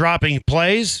jaw-dropping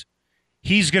plays,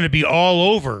 he's going to be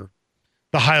all over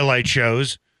the highlight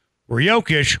shows where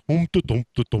Jokic.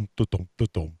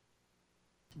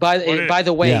 By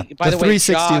the way, the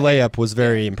 360 layup was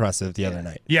very impressive the other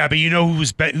night. Yeah, but you know who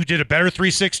did a better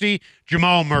 360?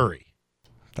 Jamal Murray.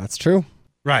 That's true.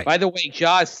 Right. By the way,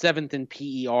 Ja is 7th in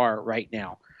PER right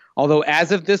now. Although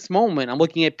as of this moment, I'm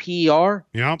looking at PER.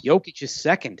 Yeah. Jokic is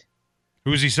 2nd.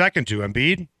 Who's he second to?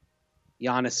 Embiid?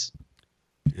 Giannis.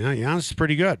 Yeah, Giannis is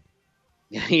pretty good.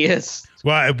 Yeah, he is.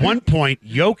 Well, at one point,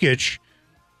 Jokic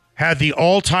had the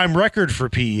all-time record for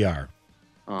PER.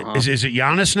 Is it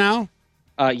Giannis now?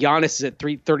 Giannis is at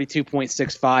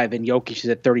 32.65 and Jokic is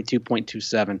at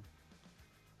 32.27.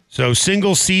 So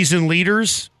single season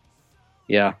leaders?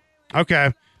 Yeah.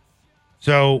 Okay.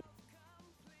 So,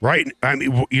 right. I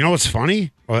mean, you know what's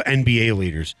funny? NBA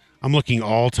leaders. I'm looking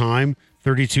all-time,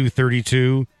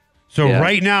 32-32. So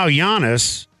right now,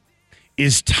 Giannis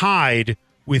is tied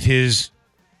with his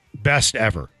best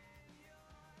ever.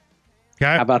 Okay.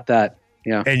 How about that?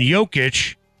 Yeah. And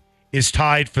Jokic is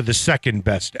tied for the second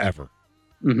best ever.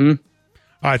 Mm-hmm.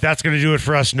 All right, that's going to do it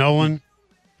for us, Nolan.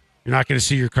 You're not going to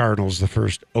see your Cardinals the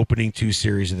first opening 2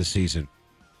 series of the season.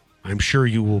 I'm sure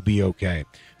you will be okay.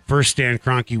 First, Stan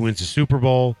Kroenke wins the Super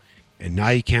Bowl, and now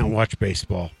you can't watch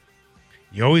baseball.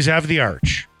 You always have the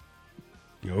arch.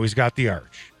 You always got the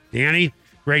arch. Danny,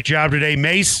 great job today.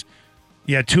 Mace,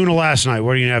 you had tuna last night.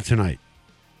 What are you going to have tonight?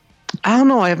 I don't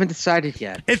know. I haven't decided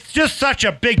yet. It's just such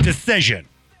a big decision.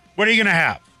 What are you going to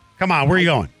have? Come on, where are you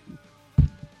going?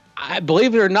 I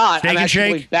believe it or not, Steak I'm and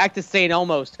actually shake? back to St.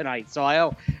 Elmo's tonight. So I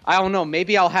don't know.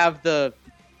 Maybe I'll have the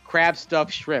crab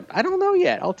stuffed shrimp. I don't know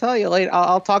yet. I'll tell you later.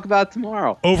 I'll talk about it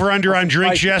tomorrow. Over under on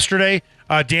drinks spicy. yesterday.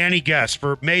 Danny, guess.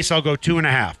 For Mace, I'll go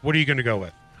 2.5. What are you going to go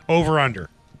with? Over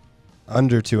under?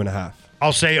 Under 2.5.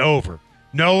 I'll say over.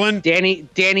 Nolan?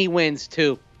 Danny wins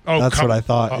too. Oh, That's what I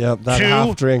thought. Yep. That 2?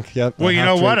 half drink. Yep. Well, that you half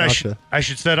know drink, what? gotcha. I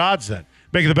should set odds then.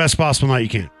 Make it the best possible night you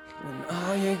can.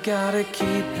 All you gotta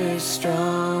keep is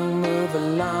strong. Move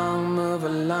along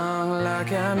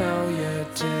like I know you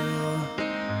do.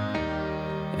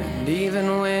 And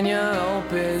even when your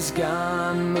hope is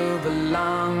gone, move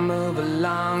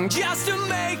along just to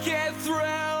make it through.